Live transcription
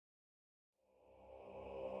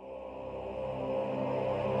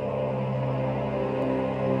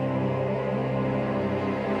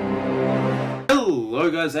Hello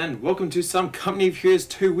guys and welcome to some Company of Heroes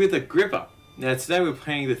 2 with Agrippa. Now today we're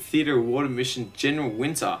playing the Theatre of Water mission General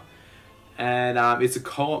Winter, and it's a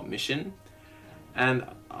co-op mission, and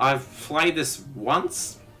I've played this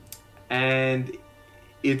once and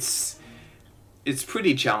it's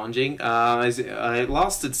pretty challenging. It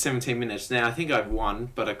lasted 17 minutes. Now I think I've won,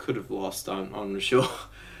 but I could have lost, I'm not sure.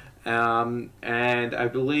 And I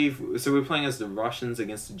believe, so we're playing as the Russians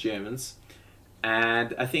against the Germans,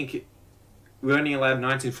 and I think we're only allowed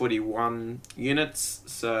 1941 units,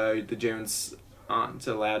 so the Germans aren't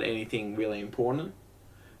allowed anything really important,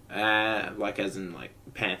 like as in like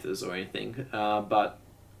Panthers or anything. But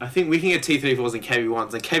I think we can get T-34s and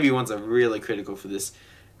KV-1s, and KV-1s are really critical for this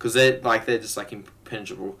because they're just like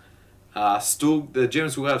impenetrable. The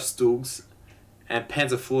Germans will have Stugs and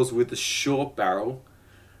Panzer IVs with the short barrel.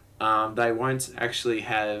 They won't actually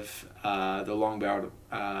have the long barrel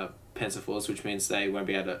Panzer IVs, which means they won't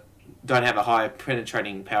be able to. Don't have a high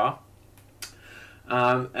penetrating power.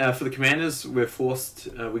 For the commanders, we're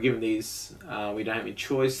given these, we don't have any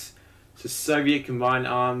choice. So Soviet Combined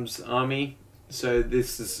Arms Army, so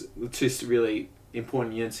this is the two really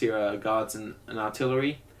important units here are guards and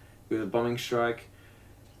artillery with a bombing strike.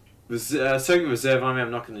 Soviet Reserve Army I'm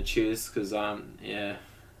not going to choose because, yeah,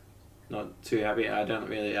 not too happy. I don't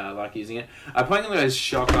really like using it. I'm playing on those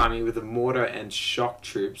shock army with the mortar and shock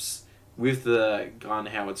troops with the gun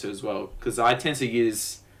howitzer as well, because I tend to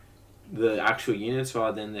use the actual units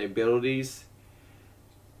rather than the abilities.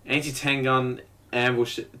 Anti-tank gun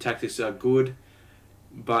ambush tactics are good,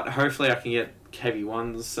 but hopefully I can get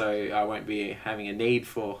KV-1s so I won't be having a need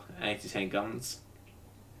for anti-tank guns.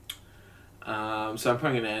 So I'm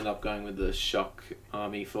probably going to end up going with the shock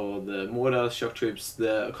army for the mortar, shock troops.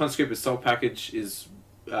 The conscript assault package is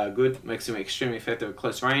good, makes them extremely effective at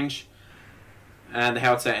close range. And the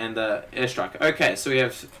howitzer and the airstrike. Okay, so we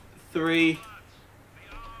have three.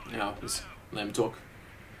 Now, just let him talk.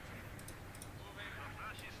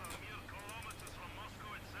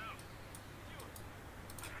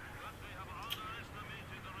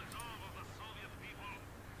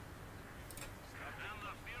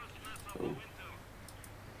 Oh.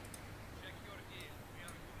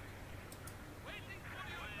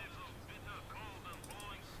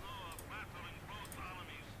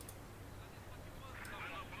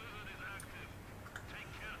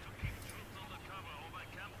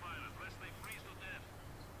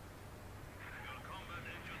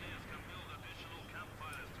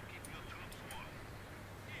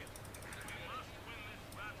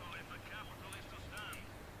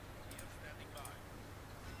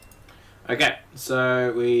 Okay,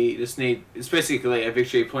 so we just need, it's basically a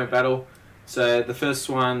victory point battle. So the first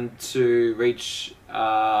one to reach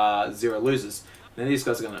 0 loses. Now these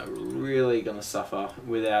guys are really gonna suffer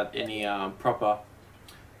without any proper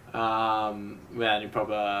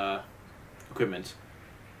equipment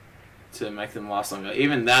to make them last longer.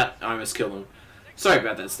 Even that, I almost killed them. Sorry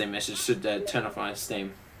about that Steam message. Should turn off my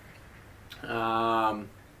Steam. And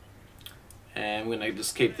we're gonna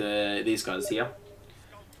just keep these guys here.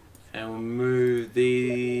 And we'll move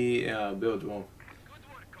the build wall.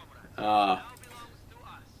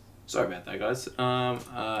 Sorry about that, guys.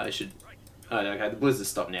 I should. Oh, okay, the blizzard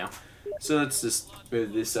stopped now. So let's just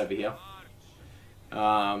move this over here.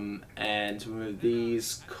 And move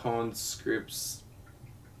these conscripts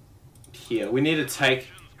here. We need to take.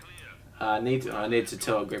 I need to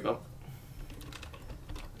tell Agrippa.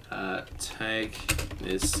 Take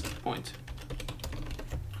this point.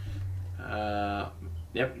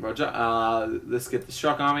 Yep, roger. Let's get the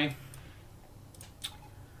shock army.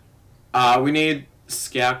 We need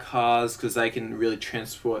scout cars because they can really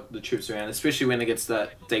transport the troops around, especially when it gets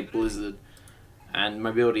that deep blizzard. And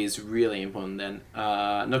mobility is really important then.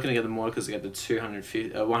 I'm not going to get the mortar because I got the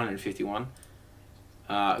 151.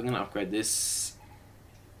 I'm going to upgrade this.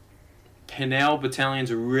 Penel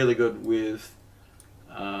battalions are really good with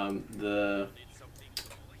the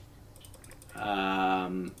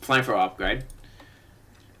flamethrower upgrade.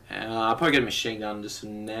 I'll probably get a machine gun just for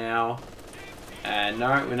now. And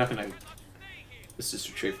no, we're not gonna. Let's just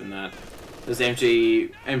retreat from that. There's the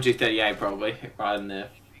MG38 probably right in there.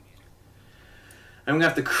 And we're gonna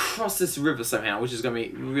have to cross this river somehow, which is gonna be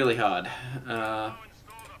really hard.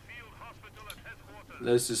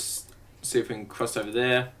 Let's just see if we can cross over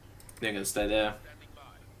there. They're gonna stay there.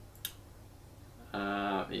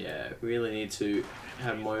 Yeah, we really need to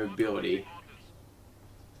have more mobility.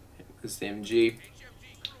 There's the MG.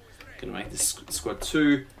 Gonna make this squad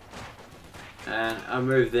 2, and I'll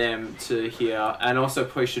move them to here, and also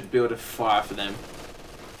probably should build a fire for them.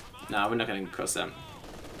 No, we're not gonna cross them.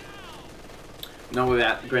 Not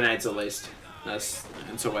without grenades at least. It's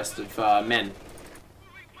a waste of men.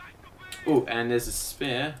 Oh, and there's a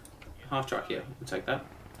spare half truck here. We'll take that.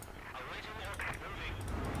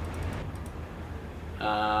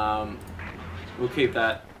 We'll keep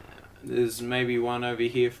that. There's maybe one over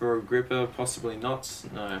here for a gripper, possibly not.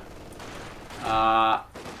 No.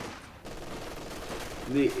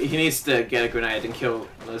 He needs to get a grenade and kill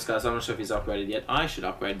those guys. I'm not sure if he's upgraded yet. I should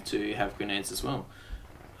upgrade to have grenades as well.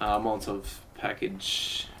 Molotov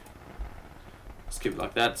package. Let's keep it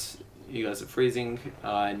like that. You guys are freezing.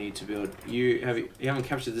 I need to build. You haven't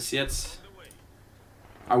captured this yet.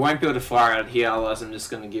 I won't build a fire out here, otherwise I'm just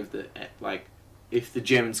gonna give the like. If the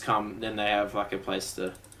Germans come, then they have like a place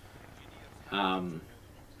to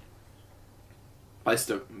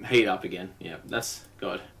heat up again. Yeah, that's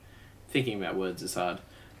God. Thinking about words is hard.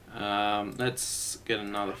 Let's get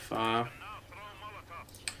another fire.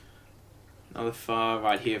 Another fire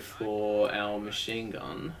right here for our machine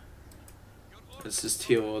gun. Let's just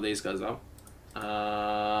heal all these guys up.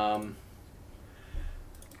 After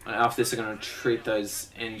this, I'm gonna treat those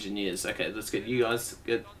engineers. Okay, let's get you guys.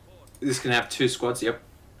 Get. This can have 2 squads, yep.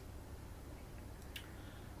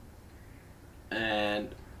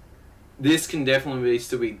 And this can definitely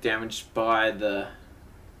still be damaged by the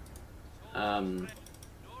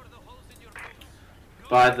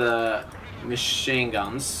machine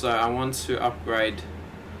guns. So I want to upgrade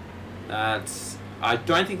that. I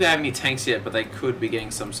don't think they have any tanks yet, but they could be getting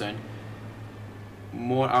some soon.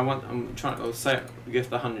 More. I'm trying to say get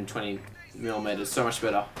the 120mm. So much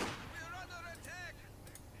better.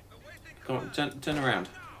 Come on, turn around.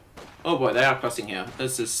 Oh boy, they are crossing here.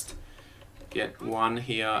 Let's just get one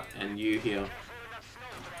here and you here.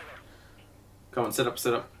 Come on, set up.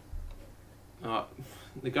 Oh,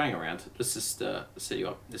 they're going around. Let's just set you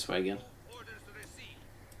up this way again.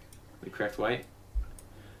 The correct way.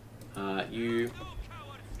 You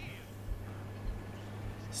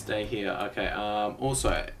stay here. Okay.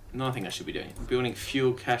 Also, another thing I should be doing: building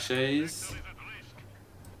fuel caches.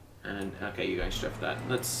 And okay, you're going straight for that.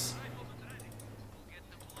 Let's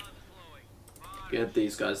get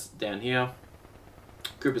these guys down here.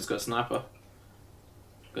 Gripper's got a sniper.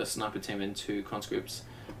 Got a sniper team and 2 conscripts.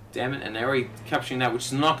 Damn it, and they're already capturing that, which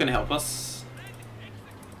is not going to help us.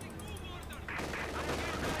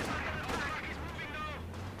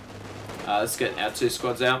 Let's get our 2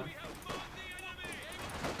 squads out.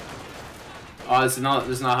 Oh, there's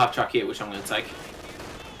another half truck here, which I'm going to take.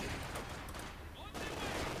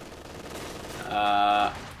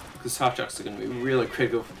 Because half trucks are going to be really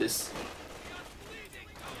critical for this.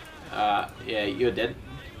 Yeah, you're dead.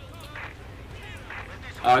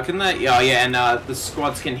 Can they? Oh, yeah, and the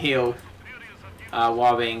squads can heal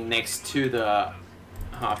while being next to the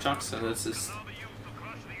half trucks. So let's just.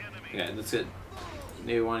 Okay, that's it.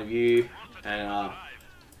 Neither one of you, and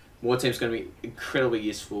war team's going to be incredibly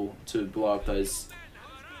useful to blow up those.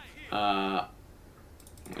 Where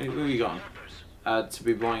are you going? To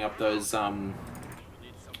be blowing up those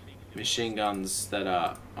machine guns that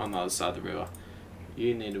are on the other side of the river.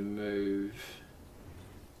 You need to move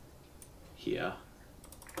here.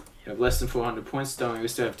 You have less than 400 points. Don't we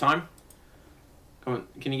still have time? Come on,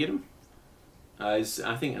 can you get him? I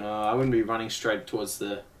think I wouldn't be running straight towards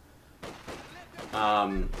the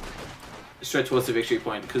victory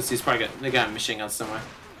point because he's probably got they're going machine guns somewhere.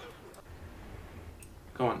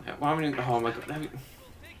 Come on, why am I? Oh my God!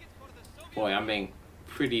 Boy, I'm being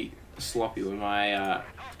pretty sloppy with my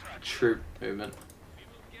troop movement.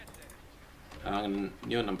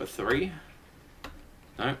 You're number 3.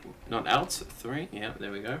 No, not out. 3. Yeah,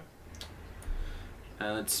 there we go.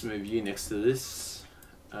 And let's move you next to this.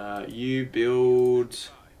 You build.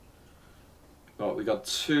 Oh, we got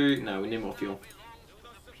 2. No, we need more fuel.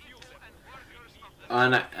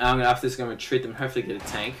 And after this, I'm going to treat them. Hopefully, get a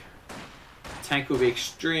tank. Tank will be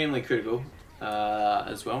extremely critical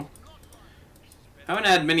as well. Haven't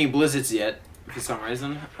had many blizzards yet for some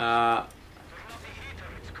reason.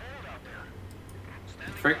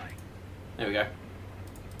 Frick. There we go.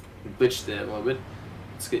 Glitched there a little bit.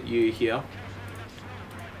 Let's get you here.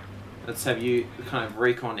 Let's have you kind of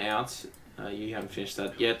recon out. You haven't finished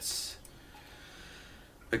that yet.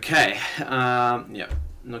 Okay. Yeah. I'm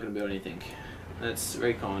not going to build anything. Let's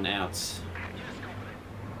recon out.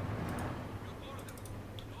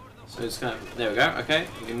 So it's kind of, there we go. Okay.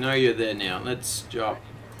 You know you're there now. Let's drop.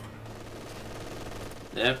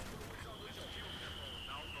 Yep.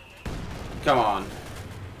 Come on.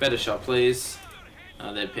 Better shot, please.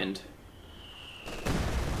 They're pinned.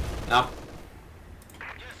 Nope.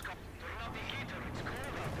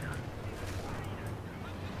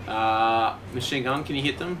 Machine gun, can you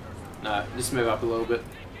hit them? No, just move up a little bit.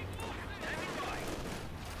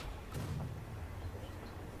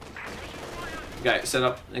 Okay, set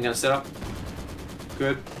up. They're gonna set up.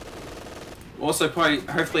 Good. Also, probably,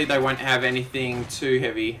 hopefully they won't have anything too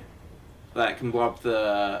heavy that can blow up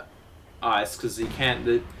the ice, because you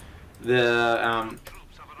can't. The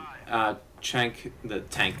half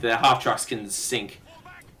trucks can sink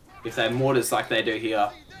if they have mortars like they do here.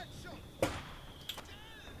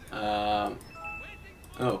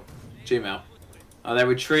 Oh, Gmail. They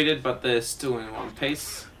retreated, but they're still in one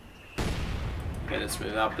piece. Okay, let's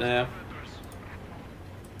move up there.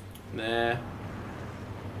 There.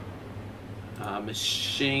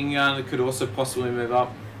 Machine gun could also possibly move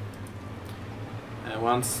up. And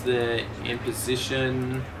once they're in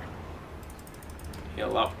position,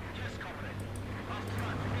 heal up.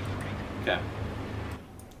 Okay.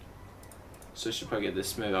 So I should probably get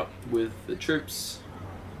this move up with the troops.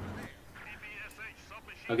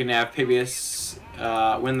 Okay, now PBS,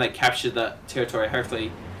 when they capture that territory,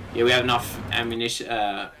 hopefully, yeah, we have enough ammunition,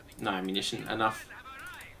 enough,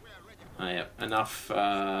 enough,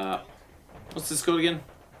 what's this called again?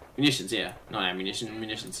 Munitions, yeah, not ammunition,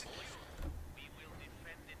 munitions.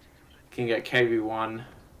 Can get KV1,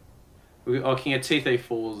 can get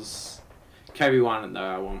T-34s, KV1 though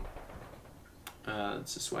I want.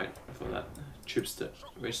 Let's just wait for that troops to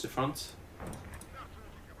reach the front.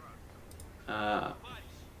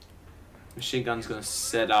 Machine gun's gonna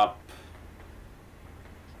set up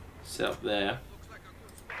there.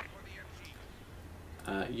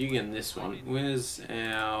 You get in this one. Where's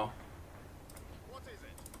our?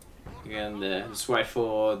 Again there. Just wait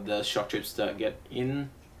for the shock troops to get in.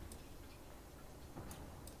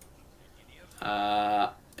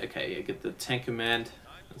 Okay, yeah, get the tank command.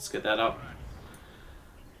 Let's get that up.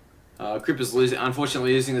 Gripper's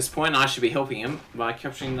unfortunately losing this point. I should be helping him by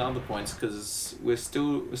capturing the other points, because we're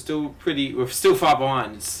still far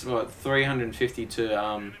behind. It's what, 350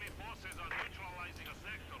 to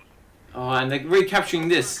oh, and they're recapturing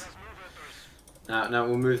this. No,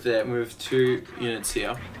 we'll move there. Move 2 units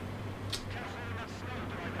here,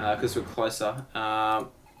 because we're closer. Yeah,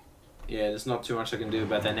 there's not too much I can do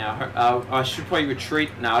about that now. I should probably retreat.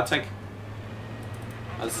 No, I'll take.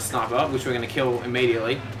 There's a sniper, which we're going to kill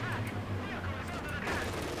immediately.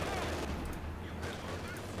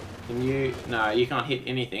 Can you? No, you can't hit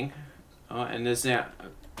anything. Oh, and there's now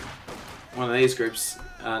one of these groups,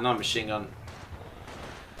 not machine gun.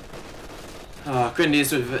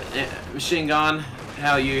 Grenadiers with machine gun.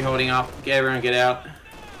 How are you holding up? Get everyone, get out.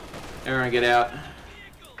 Everyone, get out.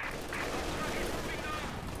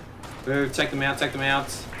 Move, take them out, take them out.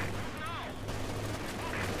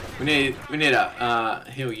 We need a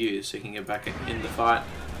heal you so you can get back in the fight.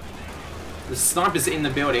 The sniper's in the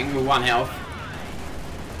building with 1 health.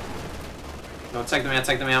 No, take them out,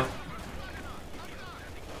 take them out.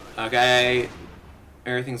 Okay.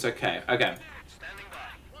 Everything's okay. Okay.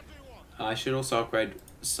 I should also upgrade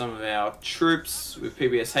some of our troops with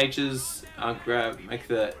PBSHs. I'll make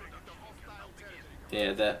the...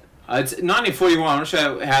 Yeah, that... it's 1941. I'm not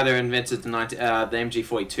sure how they invented the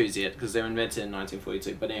MG42s yet, because they were invented in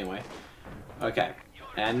 1942. But anyway. Okay.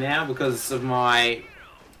 And now, because of my...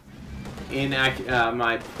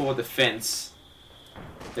 my poor defense...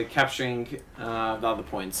 They're capturing the other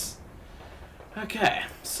points. Okay,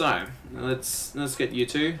 so let's get you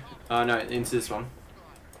two. Oh no, into this one.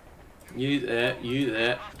 You there, you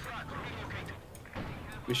there.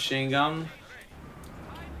 Machine gun.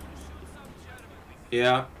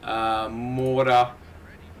 Yeah, mortar.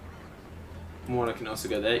 Mortar can also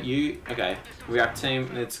go there. You, okay. React team,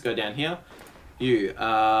 let's go down here. You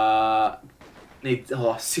need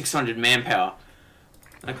 600 manpower.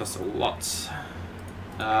 That costs a lot.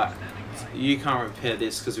 You can't repair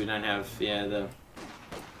this because we don't have, yeah, the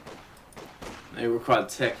required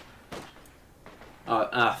tech.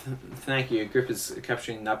 Thank you. Grip is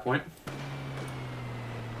capturing that point.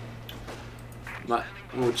 But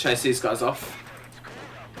we'll chase these guys off.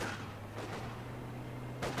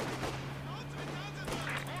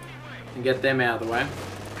 And get them out of the way.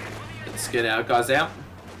 Let's get our guys out.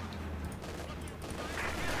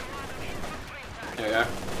 There we go.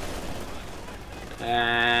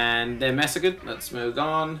 And they're massacred. Let's move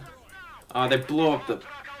on. They blew up the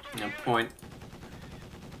point.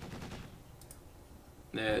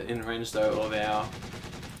 They're in range though of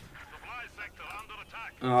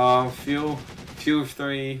our fuel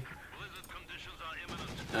 3.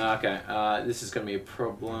 Okay, this is gonna be a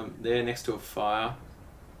problem. They're next to a fire,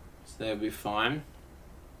 so they'll be fine.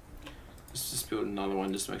 Let's just build another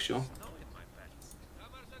one just to make sure.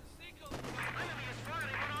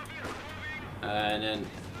 And then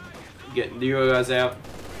get the Euro guys out.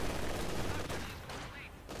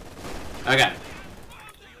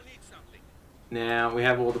 Now we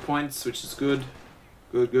have all the points, which is good.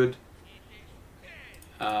 Good.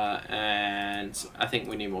 And I think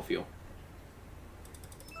we need more fuel.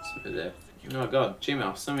 So there. Oh god,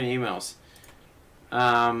 Gmail, so many emails.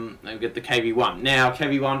 I've got the KV-1. Now,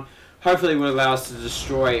 KV-1 hopefully will allow us to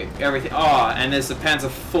destroy everything. Oh, and there's the Panzer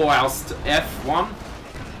IV F1.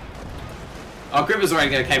 Oh, Gripper's already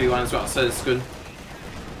got a KV-1 as well, so that's good.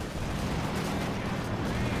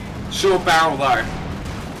 Short barrel though.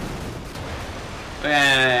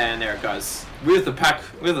 And there it goes. With the pack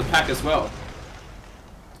as well.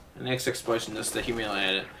 The next explosion just to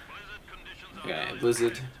humiliate it. Okay,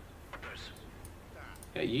 Blizzard.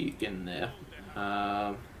 Okay, you get in there.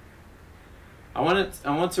 I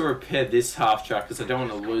want to repair this half track because I don't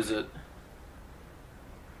want to lose it.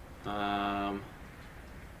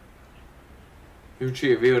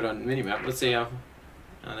 Infantry revealed on minimap. Let's see how.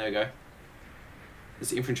 Oh, there we go.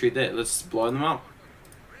 There's infantry there. Let's blow them up.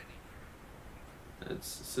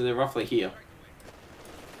 So they're roughly here.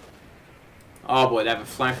 Oh boy, they have a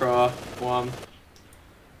flamethrower one.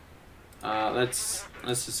 Let's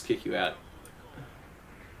just kick you out.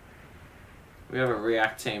 We have a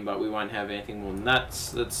react team, but we won't have anything more than that.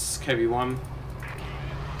 That's KV-1.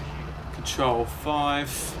 Control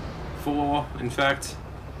 4, in fact.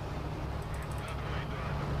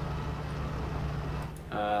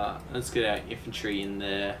 Let's get our infantry in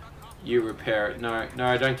there. You repair it. No,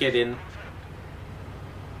 don't get in.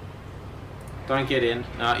 Don't get in.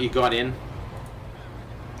 No, you got in.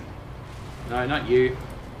 No, not you.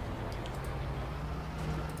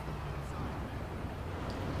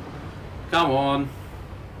 Come on.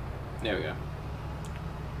 There we go.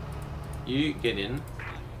 You get in.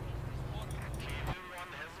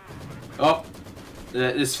 Oh,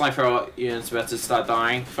 this flamethrower unit's about to start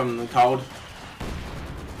dying from the cold.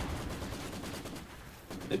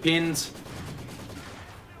 They're pinned.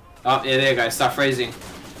 Oh, yeah, there you go. Start freezing.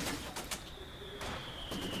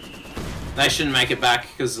 They shouldn't make it back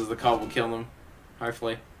because of the cold will kill them.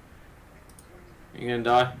 Hopefully. Are you gonna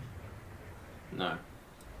die? No.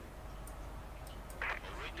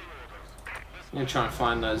 I'm gonna try and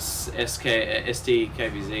find those SD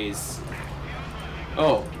KVZs.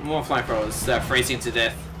 Oh, more flamethrowers. They're freezing to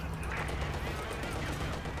death.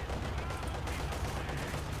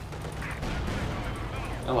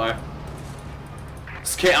 Hello.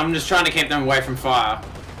 I'm just trying to keep them away from fire,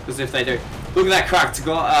 because if they do, look at that cracked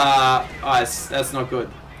ice. That's not good.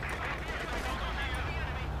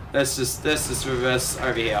 Let's just reverse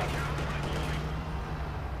over here.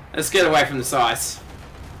 Let's get away from this ice.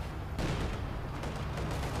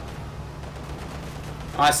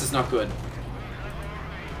 Ice is not good.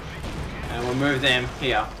 And we'll move them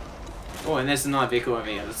here. Oh, and there's another vehicle over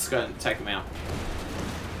here. Let's go and take them out.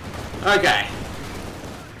 Okay.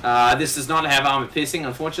 This does not have armor piercing,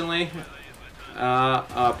 unfortunately.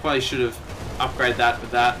 I probably should have upgraded that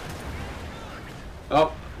with that.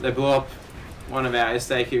 Oh, they blew up one of our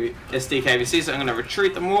SDKVCs, so I'm going to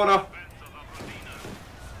retreat the mortar.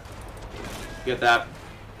 Get that.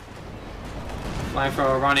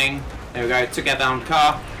 Flamethrower running. There we go, took out the armored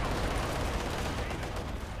car.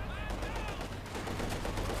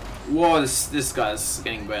 Whoa, this guy's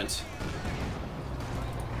getting burnt.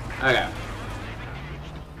 Okay.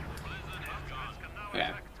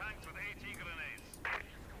 Okay.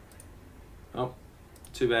 Oh,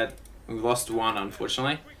 too bad. We lost one,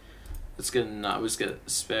 unfortunately. Let's get a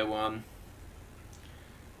spare one.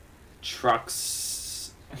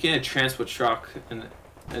 Trucks. I can get a transport truck and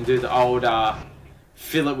do the old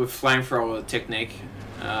fill it with flamethrower technique.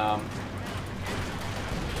 Yeah,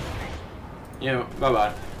 bye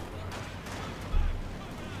bye.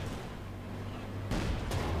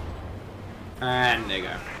 And there you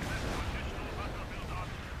go.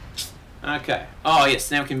 Okay. Oh yes,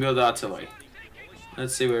 now we can build the artillery.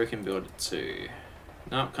 Let's see where we can build it to.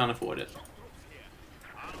 Nope, can't afford it.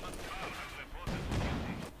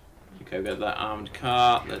 Okay, we've got that armed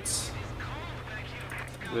car. Let's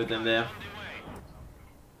move them there.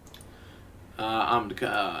 Armed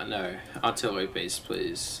car, no. Artillery piece,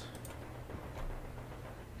 please.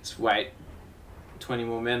 Let's wait. 20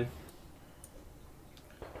 more men.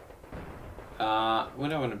 Where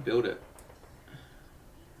do I want to build it?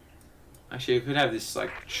 Actually, we could have this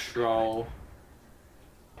like troll.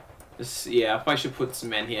 This, yeah, I probably should put some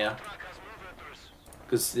men here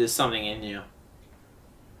because there's something in here.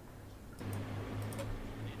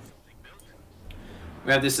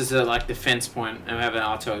 We have this as a like defense point, and we have an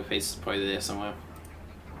artillery piece probably there somewhere.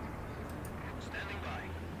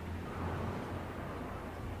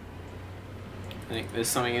 I think there's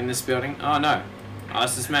something in this building. Oh no, I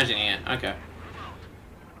was just imagining it. Okay,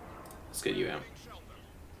 let's get you out.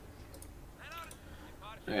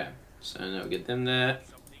 Okay, so now we get them there.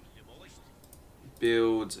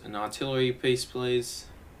 Build an artillery piece, please.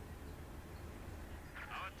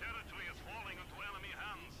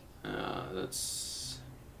 That's...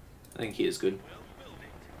 I think he is good.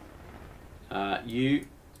 You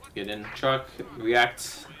get in the truck,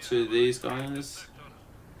 react to these guys.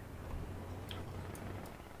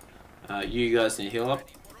 You guys need to heal up.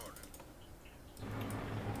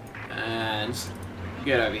 And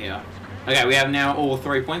get over here. Okay, we have now all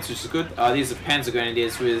 3 points, which is good. These are Panzer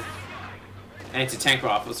Grenadiers with anti-tank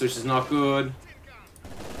rifles, which is not good.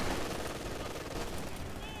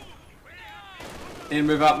 And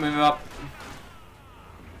move up, move up.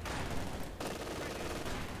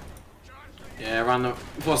 Yeah, run them,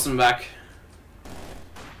 force them back.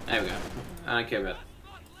 There we go. I don't care about it.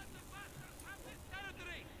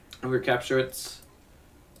 I'll recapture it.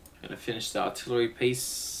 Gonna finish the artillery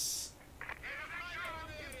piece.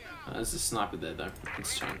 There's a sniper there though.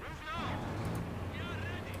 Let's try.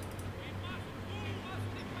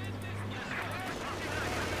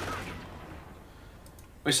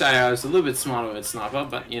 Wish I was a little bit smarter with sniper,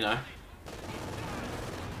 but you know.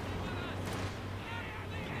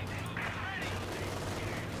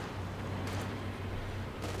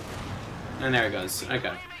 And there it goes.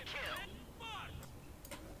 Okay.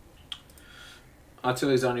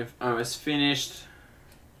 Artillery's almost finished.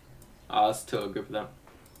 I'll still grip them.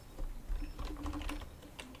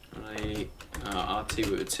 RT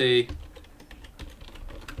with a T.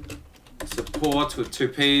 Support with 2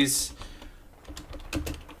 Ps.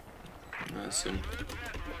 That's good.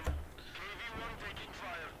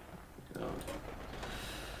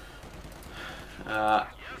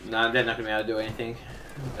 No, they're not gonna be able to do anything.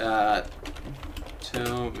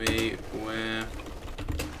 Tell me where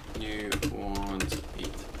you want to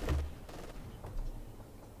eat.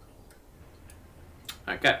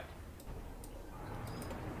 Okay.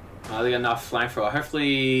 They got enough flamethrower.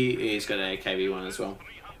 Hopefully he's got an AKB one as well.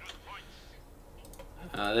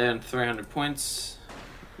 They're on 300 points,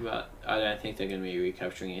 but I don't think they're going to be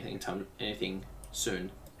recapturing anything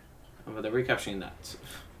soon. But they're recapturing that.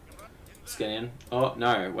 Let's get in. Oh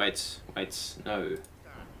no! Wait, no.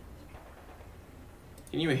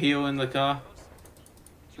 Can you heal in the car?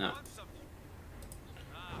 No.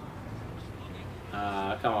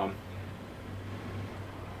 Come on.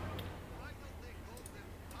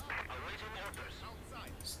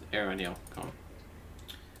 Everyone heal. Come on.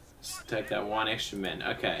 Let's take that 1 extra man.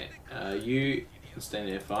 Okay. You can stay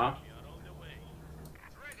near far.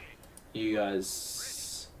 You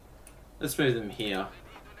guys. Let's move them here.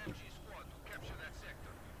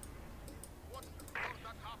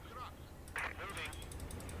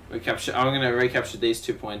 Recapture. I'm going to recapture these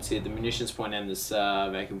 2 points here, the munitions point and this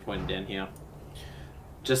vacuum point down here,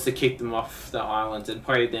 just to kick them off the island, and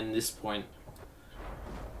probably then this point,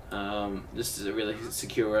 just to really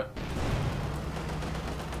secure it.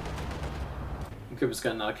 Cooper's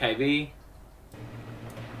got another KV.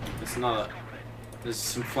 There's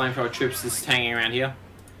some flamethrower troops just hanging around here.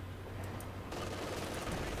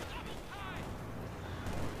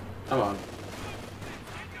 Come on,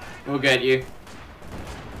 we'll get you.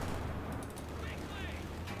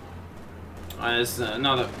 There's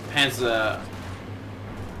another Panzer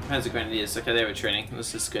Grenadiers. Okay, they were training.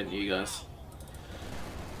 Let's just get you guys.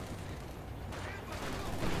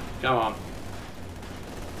 Go on.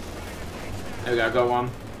 There we go, got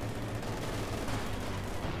one.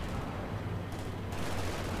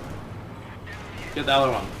 Get the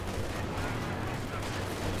other one.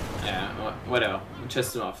 Yeah, whatever. We'll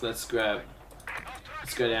chest them off. Let's go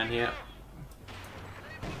down here.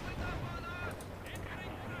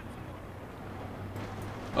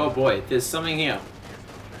 Oh boy, there's something here.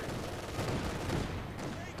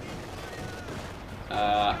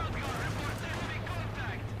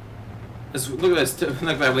 Look at this, look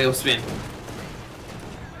at that wheel spin.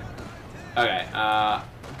 Okay,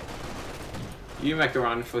 you make a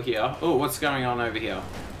run for here. Oh, what's going on over here?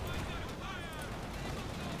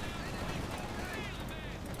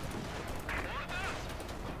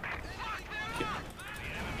 Okay.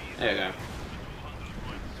 There you go.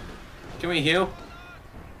 Can we heal?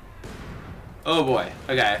 Oh boy,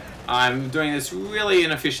 okay. I'm doing this really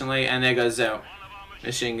inefficiently, and there goes our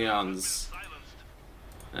machine guns.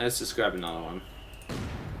 Let's just grab another one.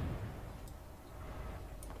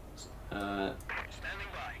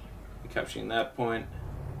 Capturing that point.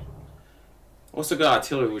 Also got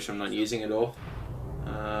artillery, which I'm not using at all.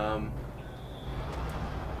 I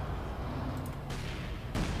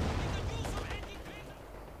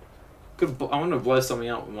want to blow something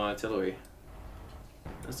up with my artillery.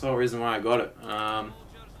 That's the whole reason why I got it.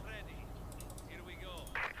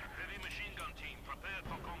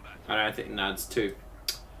 I don't think, no, it's 2.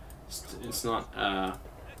 It's not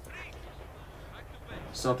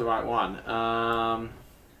the right one.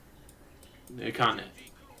 You can't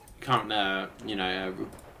you know,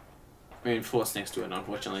 reinforce next to it,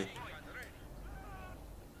 unfortunately.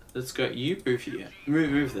 Let's go. You move here.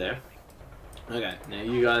 Move there. Okay, now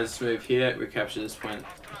you guys move here. Recapture this point.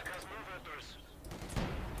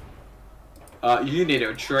 You need to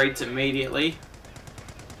retreat immediately.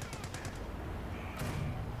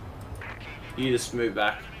 You just move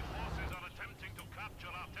back.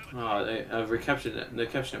 Oh, I've recaptured it. They're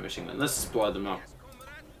capturing a machine gun. Let's just blow them up.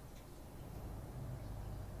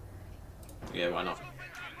 Yeah, why not?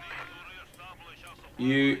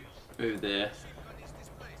 You move there.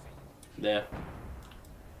 There.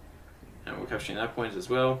 And we're capturing that point as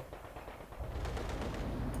well.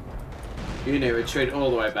 You need to retreat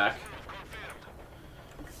all the way back.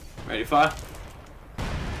 Ready, fire?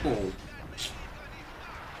 Ooh.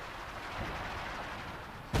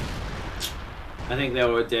 I think they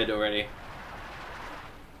were dead already.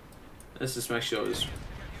 Let's just make sure it was...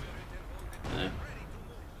 Yeah.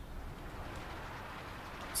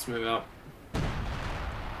 Let's move up.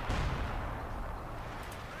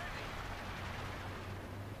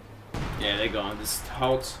 Yeah, they're gone. Just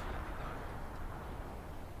halt.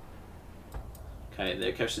 Okay,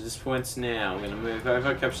 they captured this point. Now we're gonna move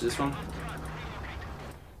over, capture this one.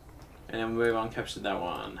 And then move on, capture that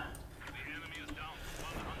one.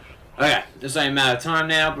 Okay, it's only a matter of time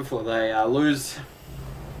now before they lose.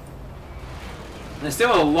 There's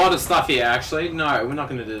still a lot of stuff here, actually. No, we're not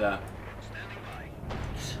going to do that.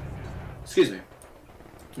 Excuse me.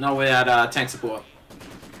 Not without tank support.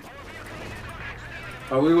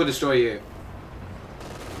 But we will destroy you.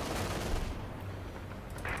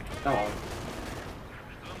 Come on.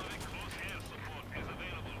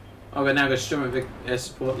 Okay, now got Sturmovik air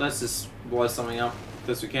support. Let's just blow something up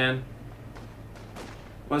as we can.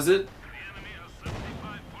 What is it?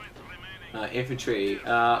 Infantry.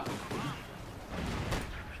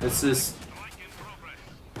 Let's see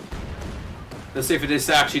if this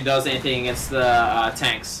actually does anything against the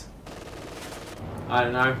tanks. I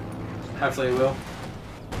don't know. Hopefully it will.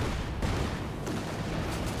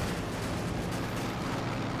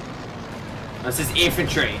 This is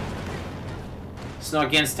infantry. It's not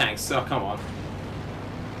against tanks. Oh, come on.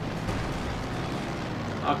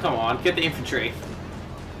 Oh, come on. Get the infantry.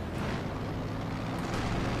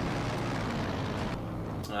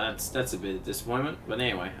 That's a bit of disappointment, but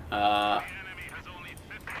anyway, that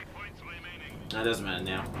doesn't matter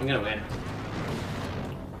now. I'm gonna win.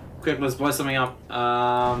 Quick, let's blow something up.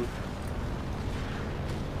 Out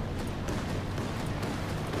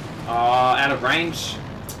of range.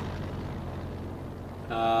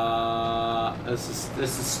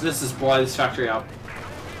 Let's just blow this factory up.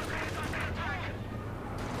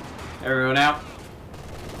 Everyone out.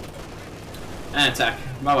 And attack.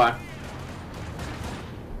 Bye bye.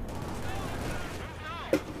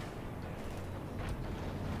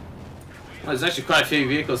 Well, there's actually quite a few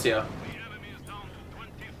vehicles here.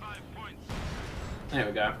 There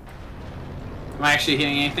we go. Am I actually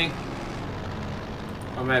hitting anything?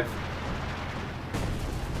 I may have...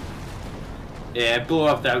 Yeah, it blew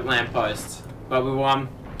up that lamppost. But we won.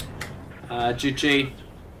 GG.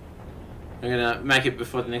 I'm gonna make it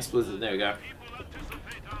before the next blizzard. There we go.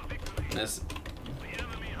 That's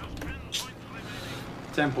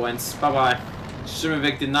 10 points. Bye bye.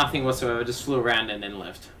 Sturmovik did nothing whatsoever, just flew around and then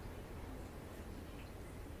left.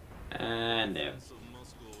 And there.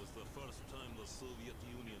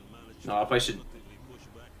 No, I probably should.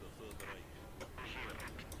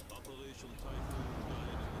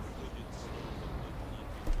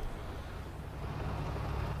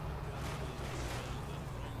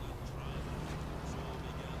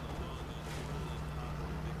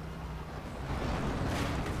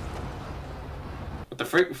 What the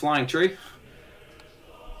freak? Flying tree?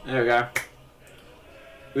 There we go.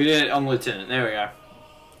 We did it on Lieutenant. There we go.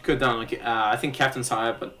 Could have done like I think Captain's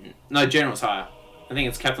higher, but no, General's higher. I think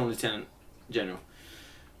it's Captain, Lieutenant, General.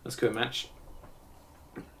 That's a good match.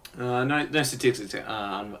 No statistics,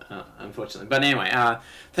 unfortunately. But anyway,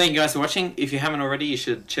 thank you guys for watching. If you haven't already, you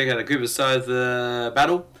should check out a group side of the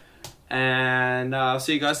battle. And I'll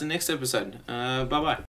see you guys in the next episode. Bye bye.